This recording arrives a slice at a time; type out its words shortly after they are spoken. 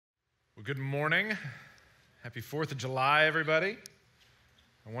Well, good morning. Happy 4th of July, everybody.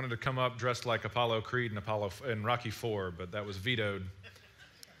 I wanted to come up dressed like Apollo Creed in Rocky IV, but that was vetoed.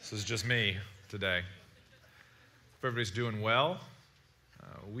 This is just me today. Hope everybody's doing well.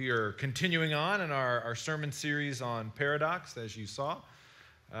 We are continuing on in our sermon series on paradox, as you saw.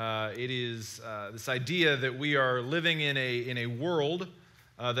 It is this idea that we are living in a world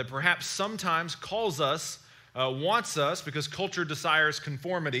that perhaps sometimes calls us, wants us, because culture desires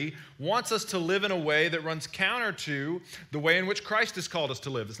conformity, wants us to live in a way that runs counter to the way in which Christ has called us to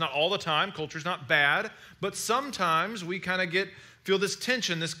live. It's not all the time. Culture's not bad, but sometimes we kind of feel this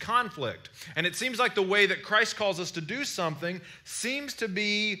tension, this conflict. And it seems like the way that Christ calls us to do something seems to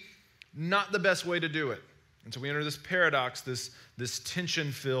be not the best way to do it. And so we enter this paradox, this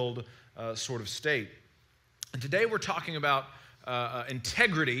tension-filled sort of state. And today we're talking about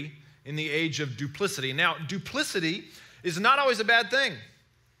integrity in the age of duplicity. Now, duplicity is not always a bad thing.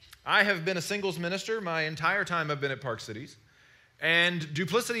 I have been a singles minister my entire time I've been at Park Cities, and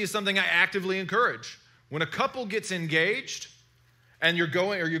duplicity is something I actively encourage. When a couple gets engaged and you're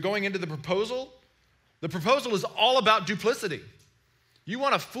going into the proposal is all about duplicity. You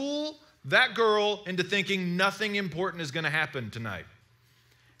want to fool that girl into thinking nothing important is going to happen tonight.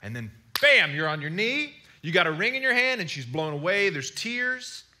 And then, bam, you're on your knee, you got a ring in your hand, and she's blown away. There's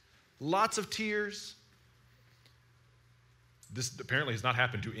tears. Lots of tears. This apparently has not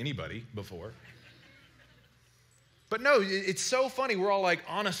happened to anybody before. But no, it's so funny. We're all like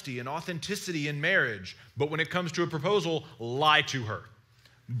honesty and authenticity in marriage. But when it comes to a proposal, lie to her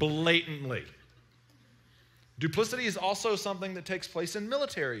blatantly. Duplicity is also something that takes place in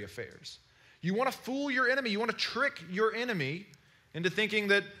military affairs. You want to fool your enemy. You want to trick your enemy into thinking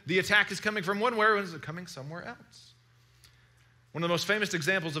that the attack is coming from one way or it's coming somewhere else. One of the most famous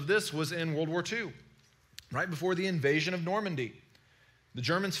examples of this was in World War II, right before the invasion of Normandy. The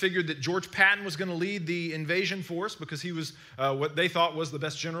Germans figured that George Patton was going to lead the invasion force because he was what they thought was the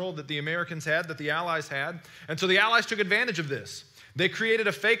best general that the Americans had, that the Allies had. And so the Allies took advantage of this. They created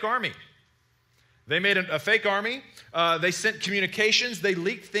a fake army. They made a fake army. They sent communications. They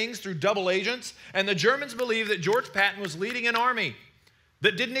leaked things through double agents. And the Germans believed that George Patton was leading an army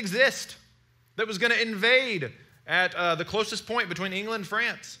that didn't exist, that was going to invade at the closest point between England and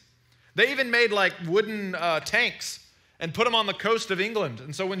France. They even made like wooden tanks and put them on the coast of England.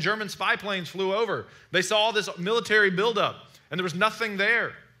 And so when German spy planes flew over, they saw all this military buildup, and there was nothing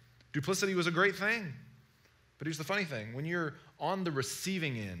there. Duplicity was a great thing. But here's the funny thing. When you're on the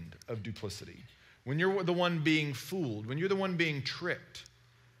receiving end of duplicity, when you're the one being fooled, when you're the one being tricked,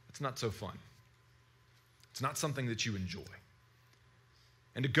 it's not so fun. It's not something that you enjoy.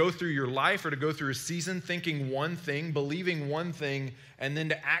 And to go through your life or to go through a season thinking one thing, believing one thing, and then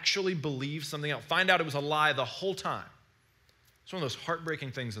to actually believe something else, find out it was a lie the whole time. It's one of those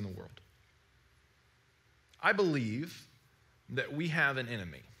heartbreaking things in the world. I believe that we have an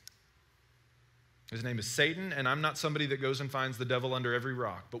enemy. His name is Satan, and I'm not somebody that goes and finds the devil under every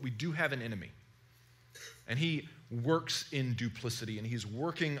rock, but we do have an enemy. And he works in duplicity, and he's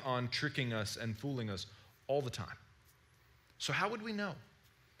working on tricking us and fooling us all the time. So how would we know?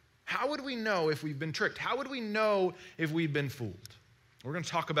 How would we know if we've been tricked? How would we know if we've been fooled? We're going to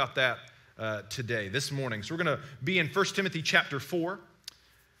talk about that today, this morning. So we're going to be in 1 Timothy chapter 4,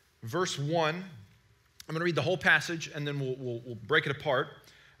 verse 1. I'm going to read the whole passage, and then we'll break it apart.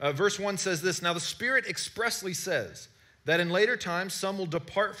 Verse 1 says this, "Now the Spirit expressly says that in later times some will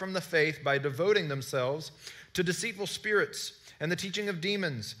depart from the faith by devoting themselves to deceitful spirits and the teaching of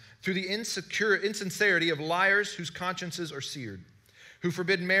demons, through the insincerity of liars whose consciences are seared, who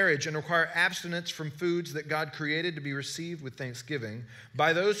forbid marriage and require abstinence from foods that God created to be received with thanksgiving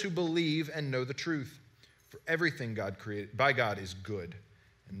by those who believe and know the truth. For everything God created by God is good,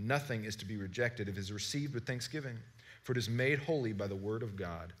 and nothing is to be rejected if it is received with thanksgiving, for it is made holy by the word of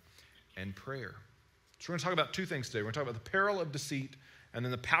God and prayer." So we're going to talk about two things today. We're going to talk about the peril of deceit and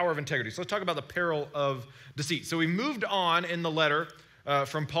then the power of integrity. So let's talk about the peril of deceit. So we moved on in the letter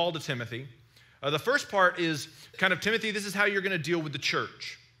from Paul to Timothy. The first part is kind of, Timothy, this is how you're going to deal with the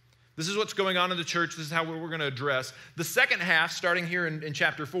church. This is what's going on in the church. This is how we're going to address. The second half, starting here in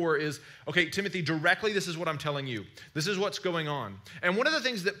chapter 4, is, okay, Timothy, directly, this is what I'm telling you. This is what's going on. And one of the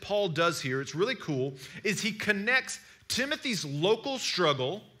things that Paul does here, it's really cool, is he connects Timothy's local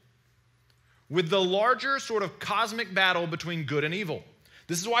struggle with the larger sort of cosmic battle between good and evil.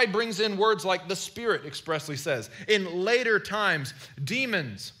 This is why he brings in words like the Spirit expressly says. In later times,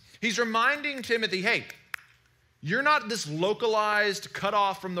 demons. He's reminding Timothy, hey, You're not this localized, cut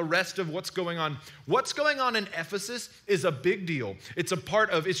off from the rest of what's going on. What's going on in Ephesus is a big deal. It's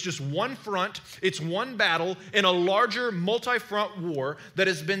just one front, it's one battle in a larger multi-front war that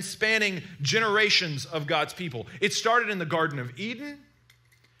has been spanning generations of God's people. It started in the Garden of Eden,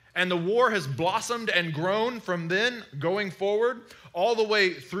 and the war has blossomed and grown from then going forward all the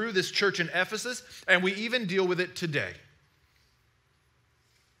way through this church in Ephesus, and we even deal with it today.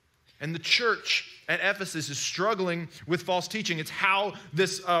 And the church at Ephesus is struggling with false teaching. It's how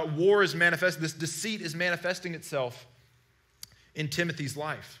this war is manifested, this deceit is manifesting itself in Timothy's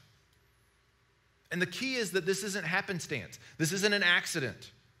life. And the key is that this isn't happenstance. This isn't an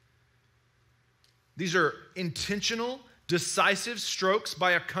accident. These are intentional, decisive strokes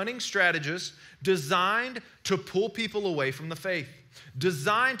by a cunning strategist designed to pull people away from the faith,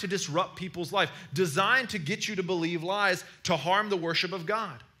 designed to disrupt people's life, designed to get you to believe lies, to harm the worship of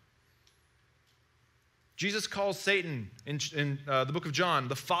God. Jesus calls Satan in the book of John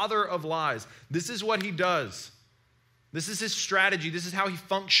the father of lies. This is what he does. This is his strategy. This is how he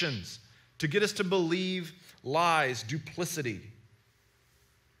functions to get us to believe lies, duplicity.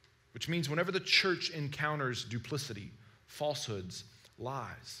 Which means whenever the church encounters duplicity, falsehoods,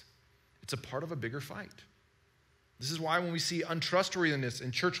 lies, it's a part of a bigger fight. This is why when we see untrustworthiness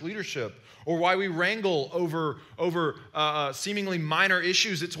in church leadership, or why we wrangle over seemingly minor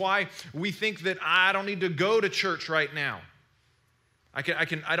issues, it's why we think that I don't need to go to church right now. I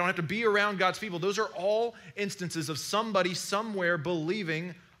don't have to be around God's people. Those are all instances of somebody somewhere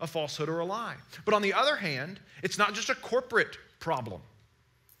believing a falsehood or a lie. But on the other hand, it's not just a corporate problem.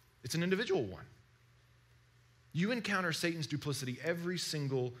 It's an individual one. You encounter Satan's duplicity every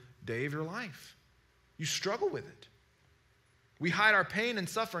single day of your life. You struggle with it. We hide our pain and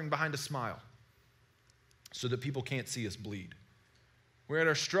suffering behind a smile so that people can't see us bleed. We're at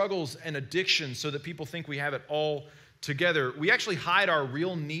our struggles and addictions so that people think we have it all together. We actually hide our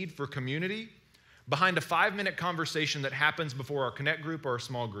real need for community behind a 5-minute conversation that happens before our connect group or our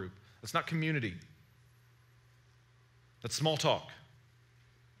small group. That's not community. That's small talk.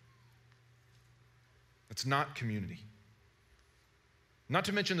 That's not community. Not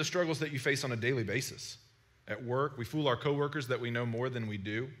to mention the struggles that you face on a daily basis. At work, we fool our coworkers that we know more than we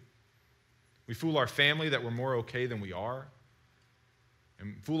do. We fool our family that we're more okay than we are.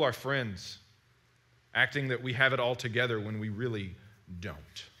 And fool our friends, acting that we have it all together when we really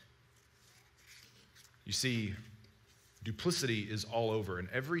don't. You see, duplicity is all over, and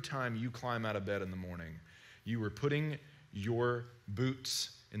every time you climb out of bed in the morning, you are putting your boots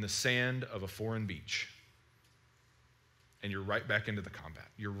in the sand of a foreign beach. And you're right back into the combat.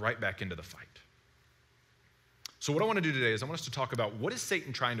 You're right back into the fight. So what I want to do today is I want us to talk about what is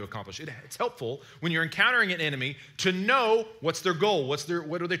Satan trying to accomplish. It's helpful when you're encountering an enemy to know what's their goal, what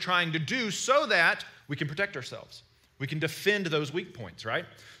are they trying to do so that we can protect ourselves. We can defend those weak points, right?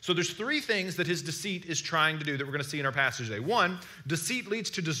 So there's 3 things that his deceit is trying to do that we're going to see in our passage today. 1, deceit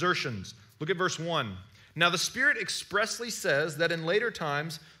leads to desertions. Look at verse 1. Now the Spirit expressly says that in later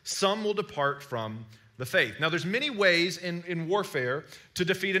times some will depart from the faith. Now there's many ways in warfare to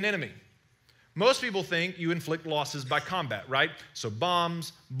defeat an enemy. Most people think you inflict losses by combat, right? So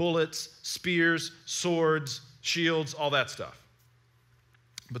bombs, bullets, spears, swords, shields, all that stuff.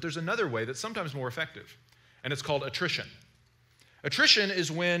 But there's another way that's sometimes more effective, and it's called attrition. Attrition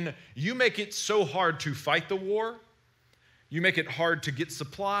is when you make it so hard to fight the war, you make it hard to get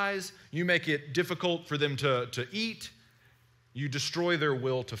supplies, you make it difficult for them to eat, you destroy their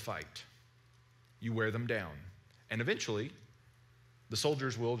will to fight. You wear them down, and eventually the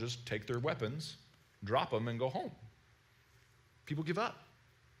soldiers will just take their weapons, drop them, and go home. People give up.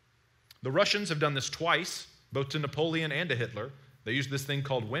 The Russians have done this twice, both to Napoleon and to Hitler. They used this thing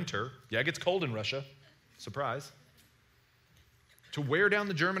called winter. Yeah, it gets cold in Russia. Surprise. To wear down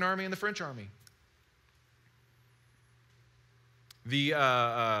the German army and the French army.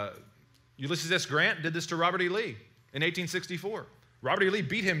 Ulysses S. Grant did this to Robert E. Lee in 1864. Robert E. Lee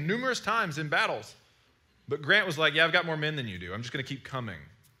beat him numerous times in battles. But Grant was like, yeah, I've got more men than you do. I'm just going to keep coming.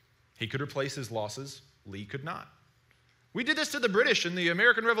 He could replace his losses. Lee could not. We did this to the British in the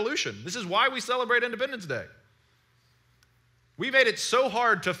American Revolution. This is why we celebrate Independence Day. We made it so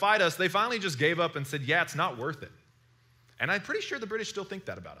hard to fight us, they finally just gave up and said, yeah, it's not worth it. And I'm pretty sure the British still think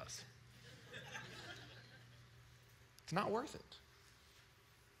that about us. It's not worth it.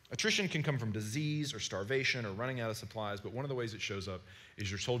 Attrition can come from disease or starvation or running out of supplies, but one of the ways it shows up is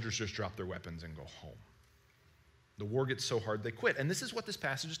your soldiers just drop their weapons and go home. The war gets so hard they quit. And this is what this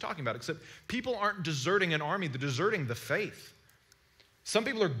passage is talking about, except people aren't deserting an army, they're deserting the faith. Some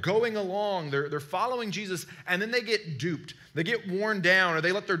people are going along, they're following Jesus, and then they get duped. They get worn down, or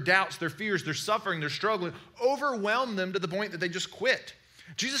they let their doubts, their fears, their suffering, their struggling overwhelm them to the point that they just quit.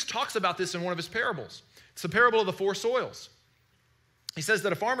 Jesus talks about this in one of his parables. It's the parable of the 4 soils. He says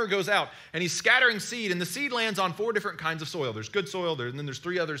that a farmer goes out and he's scattering seed, and the seed lands on 4 different kinds of soil. There's good soil, and then there's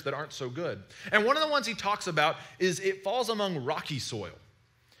 3 others that aren't so good. And one of the ones he talks about is it falls among rocky soil.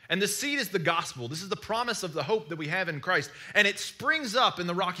 And the seed is the gospel. This is the promise of the hope that we have in Christ. And it springs up in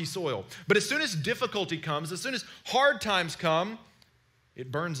the rocky soil. But as soon as difficulty comes, as soon as hard times come,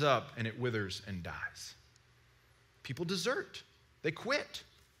 it burns up and it withers and dies. People desert. They quit.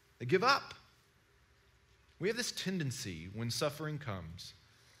 They give up. We have this tendency when suffering comes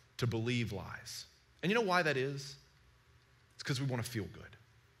to believe lies. And you know why that is? It's because we want to feel good.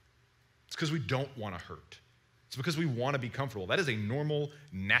 It's because we don't want to hurt. It's because we want to be comfortable. That is a normal,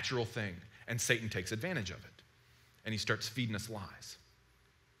 natural thing. And Satan takes advantage of it. And he starts feeding us lies.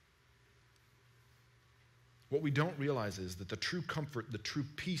 What we don't realize is that the true comfort, the true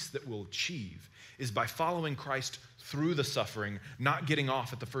peace that we'll achieve is by following Christ through the suffering, not getting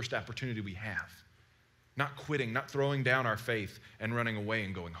off at the first opportunity we have. Not quitting, not throwing down our faith and running away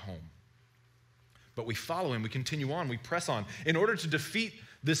and going home. But we follow him, we continue on, we press on. In order to defeat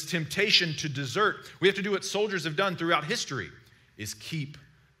this temptation to desert, we have to do what soldiers have done throughout history, is keep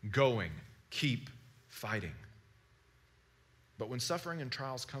going, keep fighting. But when suffering and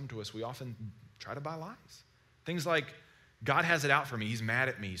trials come to us, we often try to buy lies. Things like, God has it out for me, he's mad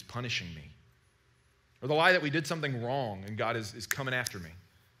at me, he's punishing me. Or the lie that we did something wrong and God is coming after me.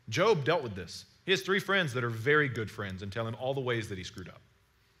 Job dealt with this. He has 3 friends that are very good friends and tell him all the ways that he screwed up.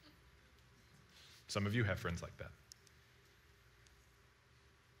 Some of you have friends like that.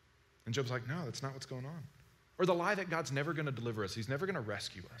 And Job's like, no, that's not what's going on. Or the lie that God's never going to deliver us. He's never going to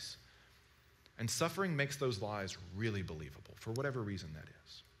rescue us. And suffering makes those lies really believable for whatever reason that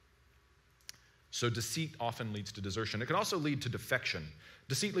is. So deceit often leads to desertion. It can also lead to defection.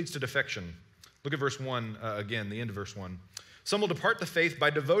 Deceit leads to defection. Look at verse 1 again, the end of verse 1. Some will depart the faith by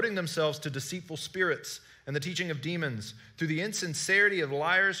devoting themselves to deceitful spirits and the teaching of demons through the insincerity of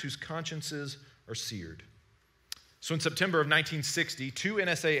liars whose consciences are seared. So in September of 1960, 2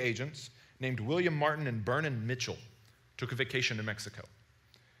 NSA agents named William Martin and Vernon Mitchell took a vacation to Mexico.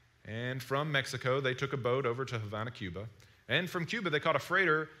 And from Mexico, they took a boat over to Havana, Cuba. And from Cuba, they caught a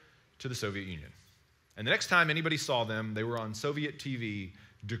freighter to the Soviet Union. And the next time anybody saw them, they were on Soviet TV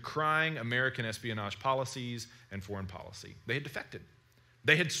decrying American espionage policies and foreign policy. They had defected.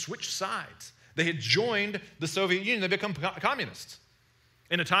 They had switched sides. They had joined the Soviet Union. They become communists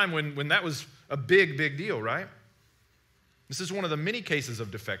in a time when that was a big, big deal, right? This is one of the many cases of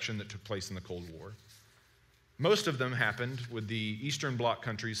defection that took place in the Cold War. Most of them happened with the Eastern Bloc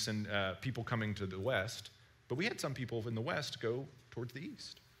countries and people coming to the West, but we had some people in the West go towards the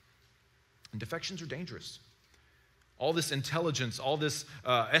East. And defections are dangerous. All this intelligence, all this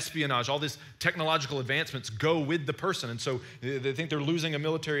espionage, all this technological advancements go with the person, and so they think they're losing a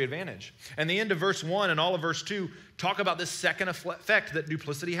military advantage. And the end of verse 1 and all of verse 2 talk about this second effect that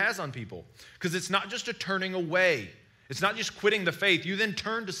duplicity has on people, because it's not just a turning away. It's not just quitting the faith. You then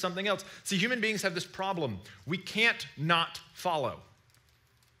turn to something else. See, human beings have this problem. We can't not follow.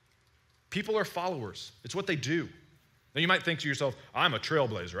 People are followers. It's what they do. Now, you might think to yourself, I'm a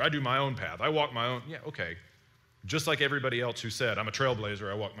trailblazer. I do my own path. I walk my own. Yeah, okay. Just like everybody else who said, I'm a trailblazer.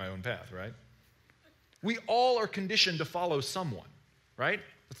 I walk my own path, right? We all are conditioned to follow someone, right?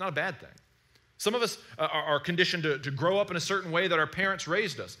 That's not a bad thing. Some of us are conditioned to grow up in a certain way that our parents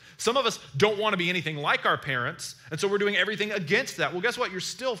raised us. Some of us don't want to be anything like our parents, and so we're doing everything against that. Well, guess what? You're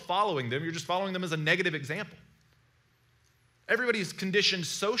still following them. You're just following them as a negative example. Everybody's conditioned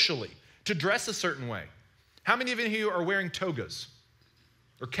socially to dress a certain way. How many of you are wearing togas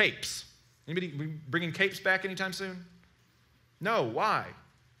or capes? Anybody bringing capes back anytime soon? No. Why?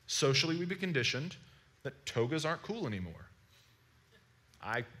 Socially, we've been conditioned that togas aren't cool anymore.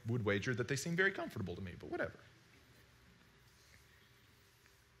 I would wager that they seem very comfortable to me, but whatever.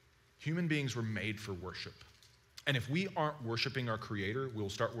 Human beings were made for worship. And if we aren't worshiping our Creator, we'll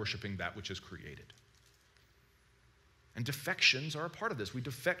start worshiping that which is created. And defections are a part of this. We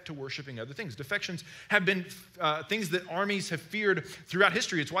defect to worshiping other things. Defections have been things that armies have feared throughout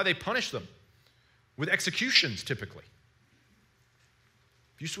history. It's why they punish them with executions, typically.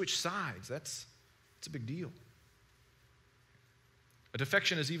 If you switch sides, that's a big deal. A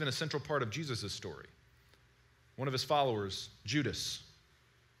defection is even a central part of Jesus' story. One of his followers, Judas,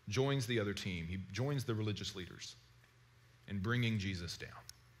 joins the other team. He joins the religious leaders in bringing Jesus down.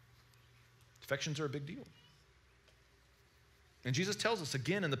 Defections are a big deal. And Jesus tells us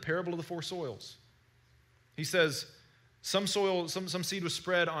again in the parable of the 4 soils. He says, Some seed was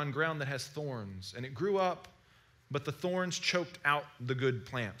spread on ground that has thorns, and it grew up, but the thorns choked out the good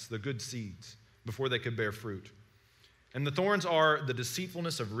plants, the good seeds, before they could bear fruit. And the thorns are the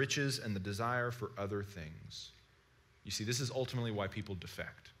deceitfulness of riches and the desire for other things. You see, this is ultimately why people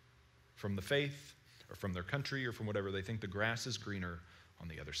defect from the faith or from their country or from whatever. They think the grass is greener on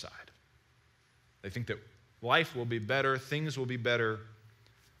the other side. They think that life will be better, things will be better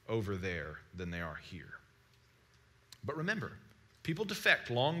over there than they are here. But remember, people defect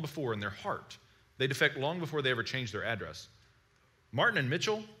long before in their heart. They defect long before they ever change their address. Martin and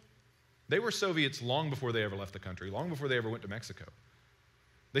Mitchell, they were Soviets long before they ever left the country, long before they ever went to Mexico.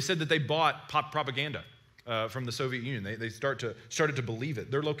 They said that they bought propaganda from the Soviet Union. They started to believe it.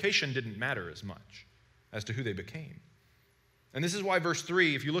 Their location didn't matter as much as to who they became. And this is why verse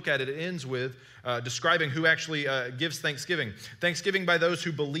 3, if you look at it, it ends with describing who actually gives thanksgiving. Thanksgiving by those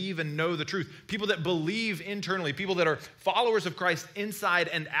who believe and know the truth. People that believe internally, people that are followers of Christ inside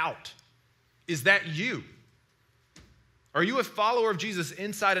and out. Is that you? Are you a follower of Jesus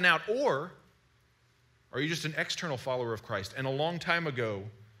inside and out? Or are you just an external follower of Christ? And a long time ago,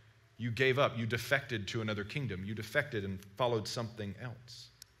 you gave up. You defected to another kingdom. You defected and followed something else.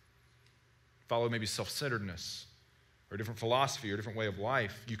 Followed maybe self-centeredness, or a different philosophy, or a different way of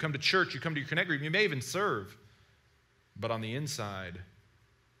life. You come to church, you come to your connect group, you may even serve, but on the inside,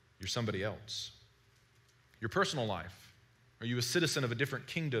 you're somebody else. Your personal life, are you a citizen of a different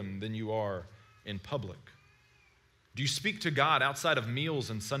kingdom than you are in public? Do you speak to God outside of meals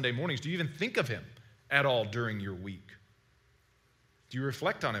and Sunday mornings? Do you even think of him at all during your week? Do you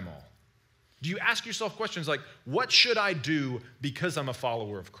reflect on him all? Do you ask yourself questions like, what should I do because I'm a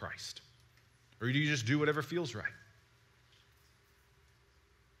follower of Christ? Or do you just do whatever feels right?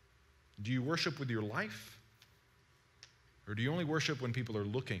 Do you worship with your life? Or do you only worship when people are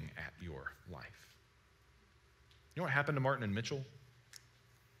looking at your life? You know what happened to Martin and Mitchell?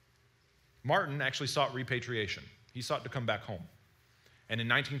 Martin actually sought repatriation. He sought to come back home. And in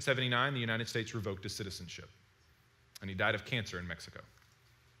 1979, the United States revoked his citizenship. And he died of cancer in Mexico,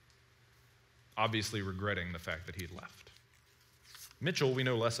 obviously regretting the fact that he had left. Mitchell, we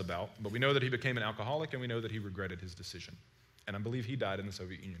know less about, but we know that he became an alcoholic, and we know that he regretted his decision. And I believe he died in the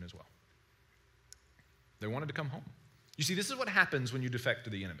Soviet Union as well. They wanted to come home. You see, this is what happens when you defect to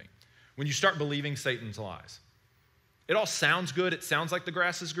the enemy, when you start believing Satan's lies. It all sounds good. It sounds like the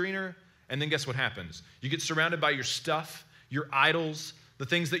grass is greener. And then guess what happens? You get surrounded by your stuff, your idols, the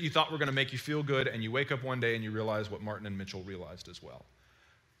things that you thought were going to make you feel good, and you wake up one day and you realize what Martin and Mitchell realized as well.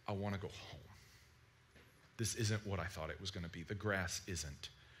 I want to go home. This isn't what I thought it was going to be. The grass isn't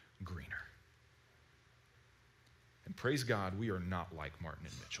greener. And praise God, we are not like Martin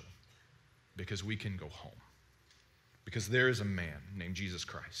and Mitchell, because we can go home. Because there is a man named Jesus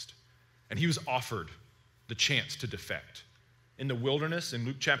Christ, and he was offered the chance to defect. In the wilderness, in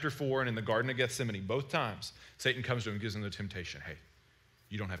Luke chapter 4, and in the Garden of Gethsemane, both times, Satan comes to him and gives him the temptation. Hey,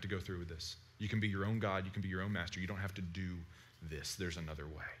 you don't have to go through with this. You can be your own God. You can be your own master. You don't have to do this. There's another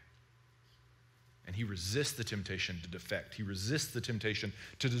way. And he resists the temptation to defect. He resists the temptation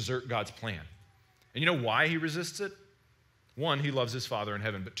to desert God's plan. And you know why he resists it? One, he loves his Father in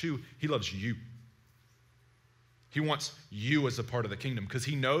heaven. But two, he loves you. He wants you as a part of the kingdom, because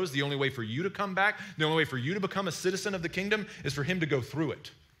he knows the only way for you to come back, the only way for you to become a citizen of the kingdom is for him to go through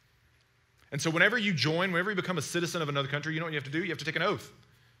it. And so whenever you join, whenever you become a citizen of another country, you know what you have to do? You have to take an oath.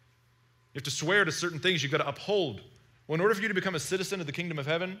 You have to swear to certain things you've got to uphold. Well, in order for you to become a citizen of the kingdom of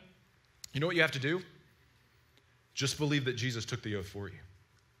heaven, you know what you have to do? Just believe that Jesus took the oath for you.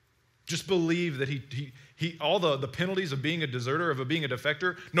 Just believe that he all the penalties of being a deserter, of being a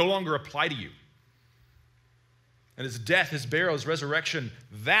defector, no longer apply to you. And his death, his burial, his resurrection,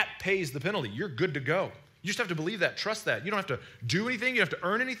 that pays the penalty. You're good to go. You just have to believe that, trust that. You don't have to do anything. You don't have to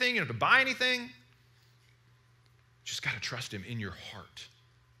earn anything. You don't have to buy anything. You just got to trust him in your heart,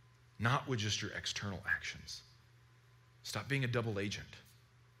 not with just your external actions. Stop being a double agent.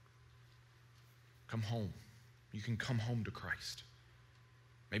 Come home. You can come home to Christ.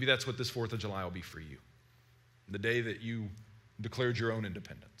 Maybe that's what this 4th of July will be for you. The day that you declared your own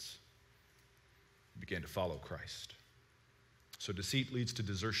independence. Began to follow Christ. So deceit leads to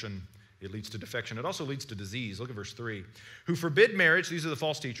desertion. It leads to defection. It also leads to disease. Look at verse 3. Who forbid marriage, these are the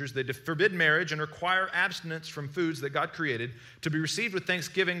false teachers, they forbid marriage and require abstinence from foods that God created to be received with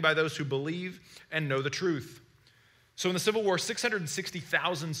thanksgiving by those who believe and know the truth. So in the Civil War,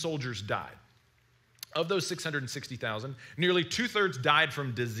 660,000 soldiers died. Of those 660,000, nearly 2/3 died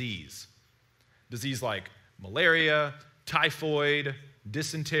from disease. Disease like malaria, typhoid,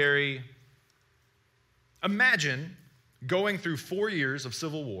 dysentery. Imagine going through 4 years of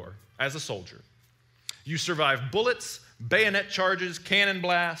civil war as a soldier. You survive bullets, bayonet charges, cannon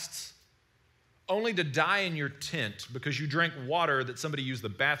blasts, only to die in your tent because you drank water that somebody used the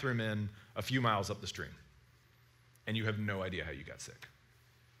bathroom in a few miles up the stream. And you have no idea how you got sick.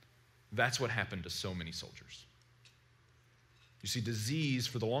 That's what happened to so many soldiers. You see, disease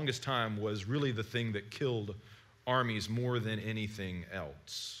for the longest time was really the thing that killed armies more than anything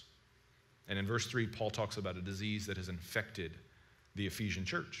else. And in verse 3, Paul talks about a disease that has infected the Ephesian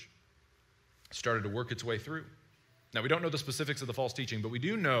church. It started to work its way through. Now, we don't know the specifics of the false teaching, but we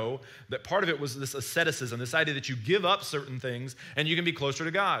do know that part of it was this asceticism, this idea that you give up certain things and you can be closer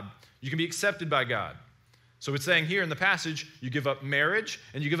to God. You can be accepted by God. So it's saying here in the passage, you give up marriage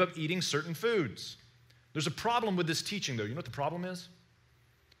and you give up eating certain foods. There's a problem with this teaching, though. You know what the problem is?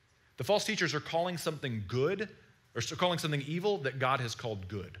 The false teachers are calling something good or calling something evil that God has called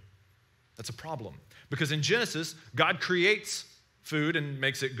good. That's a problem. Because in Genesis, God creates food and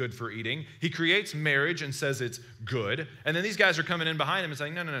makes it good for eating. He creates marriage and says it's good. And then these guys are coming in behind him and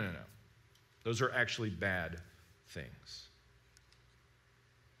saying, no. Those are actually bad things.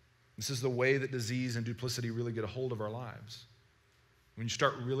 This is the way that disease and duplicity really get a hold of our lives. When you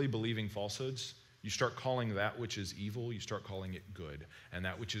start really believing falsehoods, you start calling that which is evil, you start calling it good. And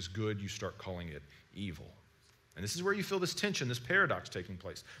that which is good, you start calling it evil. And this is where you feel this tension, this paradox taking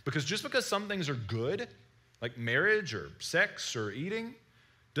place. Because just because some things are good, like marriage or sex or eating,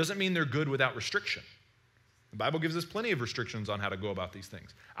 doesn't mean they're good without restriction. The Bible gives us plenty of restrictions on how to go about these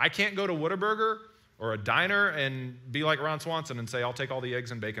things. I can't go to Whataburger or a diner and be like Ron Swanson and say, I'll take all the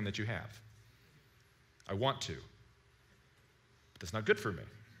eggs and bacon that you have. I want to, but that's not good for me.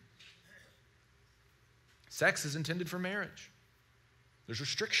 Sex is intended for marriage. There's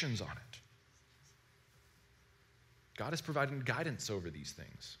restrictions on it. God is providing guidance over these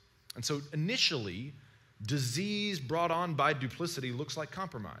things. And so initially, disease brought on by duplicity looks like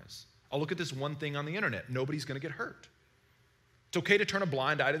compromise. I'll look at this one thing on the internet. Nobody's going to get hurt. It's okay to turn a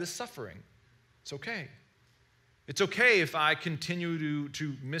blind eye to this suffering. It's okay. It's okay if I continue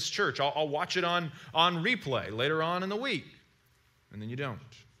to miss church. I'll watch it on replay later on in the week. And then you don't.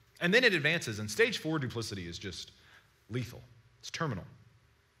 And then it advances. And stage 4 duplicity is just lethal. It's terminal.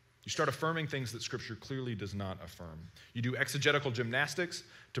 You start affirming things that Scripture clearly does not affirm. You do exegetical gymnastics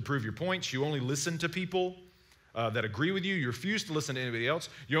to prove your points. You only listen to people that agree with you. You refuse to listen to anybody else.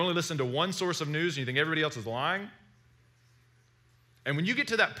 You only listen to one source of news and you think everybody else is lying. And when you get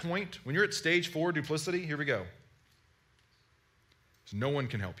to that point, when you're at stage 4 duplicity, here we go. So no one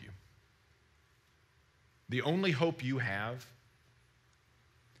can help you. The only hope you have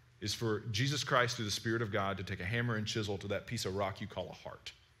is for Jesus Christ through the Spirit of God to take a hammer and chisel to that piece of rock you call a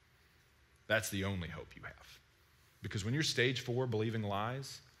heart. That's the only hope you have. Because when you're stage 4 believing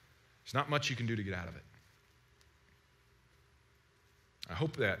lies, there's not much you can do to get out of it. I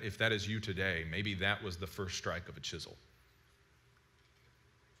hope that if that is you today, maybe that was the first strike of a chisel.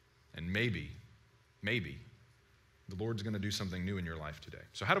 And maybe, the Lord's going to do something new in your life today.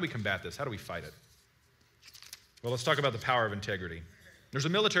 So how do we combat this? How do we fight it? Well, let's talk about the power of integrity. There's a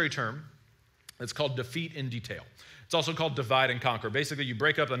military term that's called defeat in detail. It's also called divide and conquer. Basically, you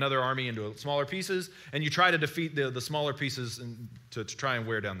break up another army into smaller pieces, and you try to defeat the smaller pieces to try and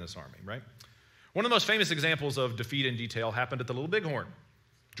wear down this army, right? One of the most famous examples of defeat in detail happened at the Little Bighorn.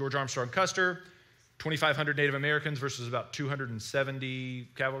 George Armstrong Custer, 2,500 Native Americans versus about 270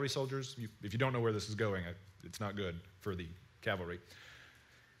 cavalry soldiers. If you don't know where this is going, it's not good for the cavalry.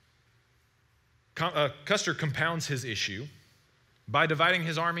 Custer compounds his issue by dividing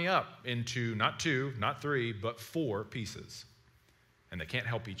his army up into not 2, not 3, but 4 pieces. And they can't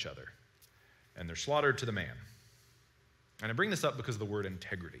help each other. And they're slaughtered to the man. And I bring this up because of the word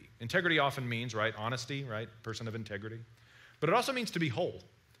integrity. Integrity often means, right, honesty, right, person of integrity. But it also means to be whole.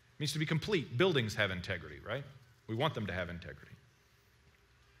 It means to be complete. Buildings have integrity, right? We want them to have integrity.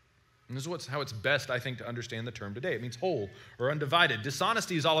 And this is how it's best, I think, to understand the term today. It means whole or undivided.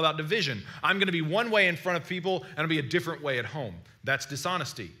 Dishonesty is all about division. I'm going to be one way in front of people, and I'll be a different way at home. That's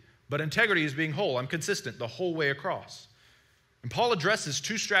dishonesty. But integrity is being whole. I'm consistent the whole way across. And Paul addresses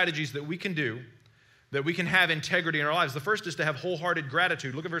 2 strategies that we can do that we can have integrity in our lives. The first is to have wholehearted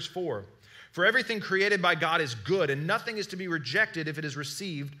gratitude. Look at verse 4. For everything created by God is good, and nothing is to be rejected if it is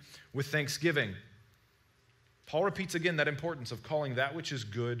received with thanksgiving. Paul repeats again that importance of calling that which is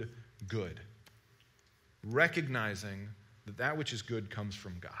good, good. Recognizing that that which is good comes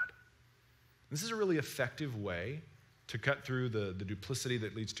from God. This is a really effective way to cut through the duplicity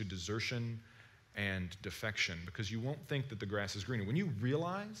that leads to desertion and defection, because you won't think that the grass is greener. When you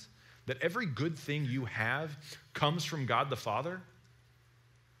realize that every good thing you have comes from God the Father,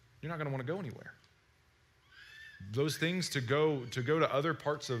 you're not going to want to go anywhere. Those things to go to other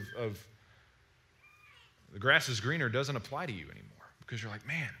parts of the grass is greener doesn't apply to you anymore because you're like,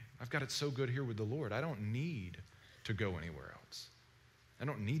 man, I've got it so good here with the Lord. I don't need to go anywhere else. I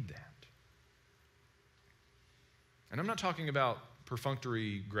don't need that. And I'm not talking about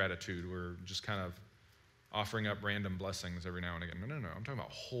perfunctory gratitude or just kind of offering up random blessings every now and again. No. I'm talking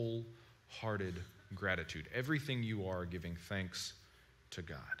about wholehearted gratitude. Everything you are giving thanks to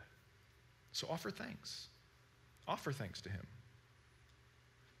God. So offer thanks. Offer thanks to him.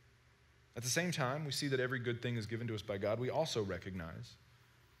 At the same time, we see that every good thing is given to us by God. We also recognize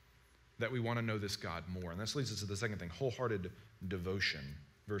that we want to know this God more. And this leads us to the second thing, wholehearted devotion.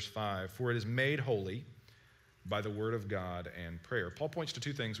 Verse 5, for it is made holy by the word of God and prayer. Paul points to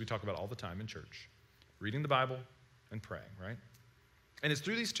two things we talk about all the time in church, reading the Bible and praying, right? And it's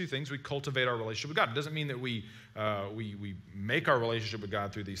through these two things we cultivate our relationship with God. It doesn't mean that we make our relationship with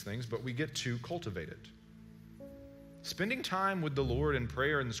God through these things, but we get to cultivate it. Spending time with the Lord in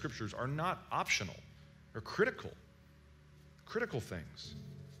prayer and the scriptures are not optional or critical things.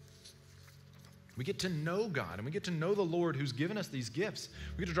 We get to know God, and we get to know the Lord who's given us these gifts.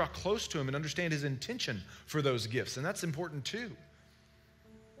 We get to draw close to him and understand his intention for those gifts, and that's important too.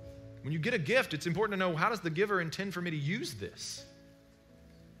 When you get a gift, it's important to know, how does the giver intend for me to use this?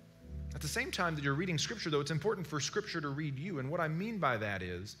 At the same time that you're reading Scripture, though, it's important for Scripture to read you, and what I mean by that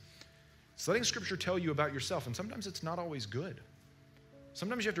is, it's letting Scripture tell you about yourself, and sometimes it's not always good.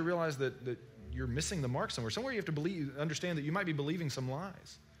 Sometimes you have to realize that you're missing the mark somewhere. Somewhere you have to understand that you might be believing some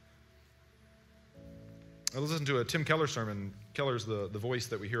lies. I listened to a Tim Keller sermon. Keller's the voice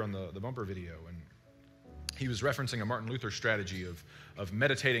that we hear on the bumper video, and he was referencing a Martin Luther strategy of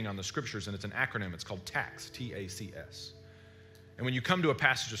meditating on the Scriptures, and it's an acronym. It's called TACS, T-A-C-S. And when you come to a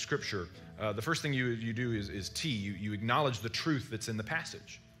passage of Scripture, the first thing you do is T. You acknowledge the truth that's in the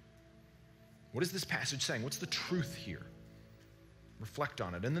passage. What is this passage saying? What's the truth here? Reflect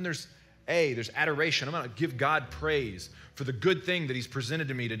on it. And then there's A, there's adoration. I'm going to give God praise for the good thing that he's presented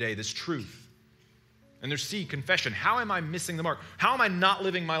to me today, this truth. And there's C, confession. How am I missing the mark? How am I not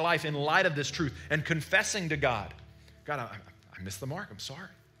living my life in light of this truth and confessing to God? God, I missed the mark. I'm sorry.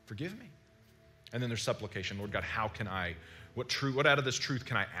 Forgive me. And then there's supplication. Lord God, what out of this truth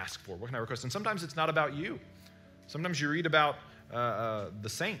can I ask for? What can I request? And sometimes it's not about you. Sometimes you read about the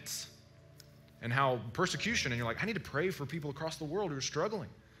saints and how persecution, and you're like, I need to pray for people across the world who are struggling,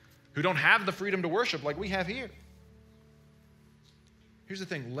 who don't have the freedom to worship like we have here. Here's the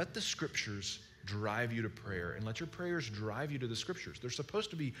thing. Let the Scriptures drive you to prayer, and let your prayers drive you to the Scriptures. They're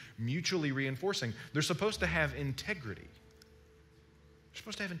supposed to be mutually reinforcing. They're supposed to have integrity. They're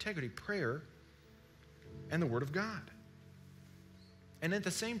supposed to have integrity, prayer and the Word of God. And at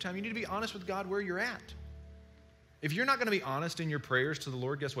the same time, you need to be honest with God where you're at. If you're not going to be honest in your prayers to the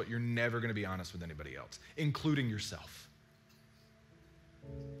Lord, guess what? You're never going to be honest with anybody else, including yourself.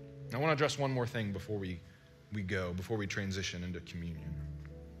 I want to address one more thing before we transition into communion.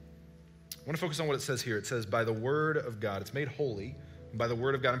 I want to focus on what it says here. It says, by the word of God. It's made holy by the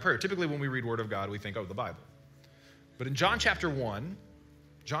word of God in prayer. Typically, when we read word of God, we think, oh, the Bible. But in John chapter 1,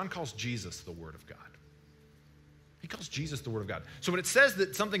 John calls Jesus the word of God. He calls Jesus the word of God. So when it says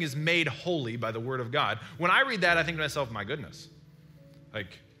that something is made holy by the word of God, when I read that, I think to myself, my goodness,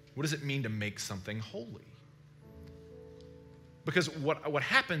 like, what does it mean to make something holy? Because what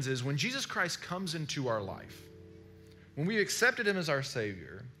happens is when Jesus Christ comes into our life, when we accepted him as our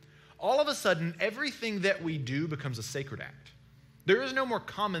Savior, all of a sudden, everything that we do becomes a sacred act. There is no more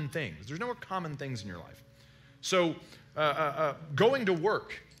common things. There's no more common things in your life. So going to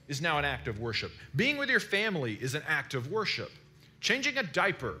work is now an act of worship. Being with your family is an act of worship. Changing a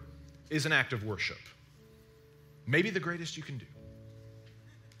diaper is an act of worship. Maybe the greatest you can do.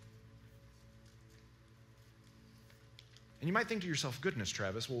 And you might think to yourself, goodness,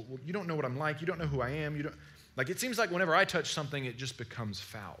 Travis, well, you don't know what I'm like. You don't know who I am. It seems like whenever I touch something, it just becomes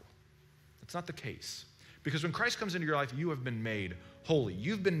foul. That's not the case. Because when Christ comes into your life, you have been made holy.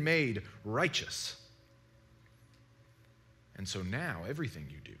 You've been made righteous. And so now everything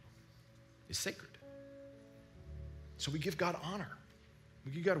you do is sacred. So we give God honor.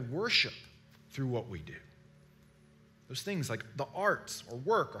 We give God worship through what we do. Those things like the arts or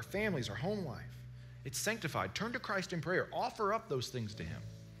work, our families, our home life, it's sanctified. Turn to Christ in prayer. Offer up those things to him.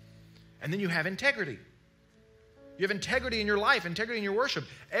 And then you have integrity. You have integrity in your life, integrity in your worship.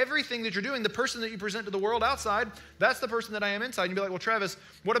 Everything that you're doing, the person that you present to the world outside, that's the person that I am inside. And you'd be like, well, Travis,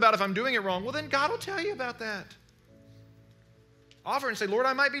 what about if I'm doing it wrong? Well, then God will tell you about that. Offer and say, Lord,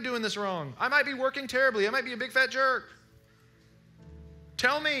 I might be doing this wrong. I might be working terribly. I might be a big fat jerk.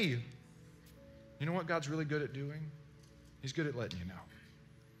 Tell me. You know what God's really good at doing? He's good at letting you know.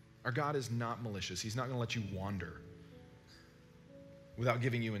 Our God is not malicious. He's not going to let you wander without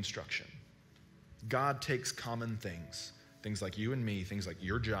giving you instruction. God takes common things, things like you and me, things like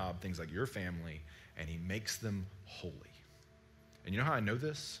your job, things like your family, and he makes them holy. And you know how I know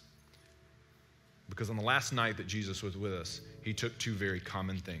this? Because on the last night that Jesus was with us, he took two very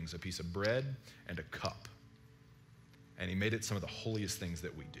common things, a piece of bread and a cup, and he made it some of the holiest things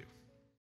that we do.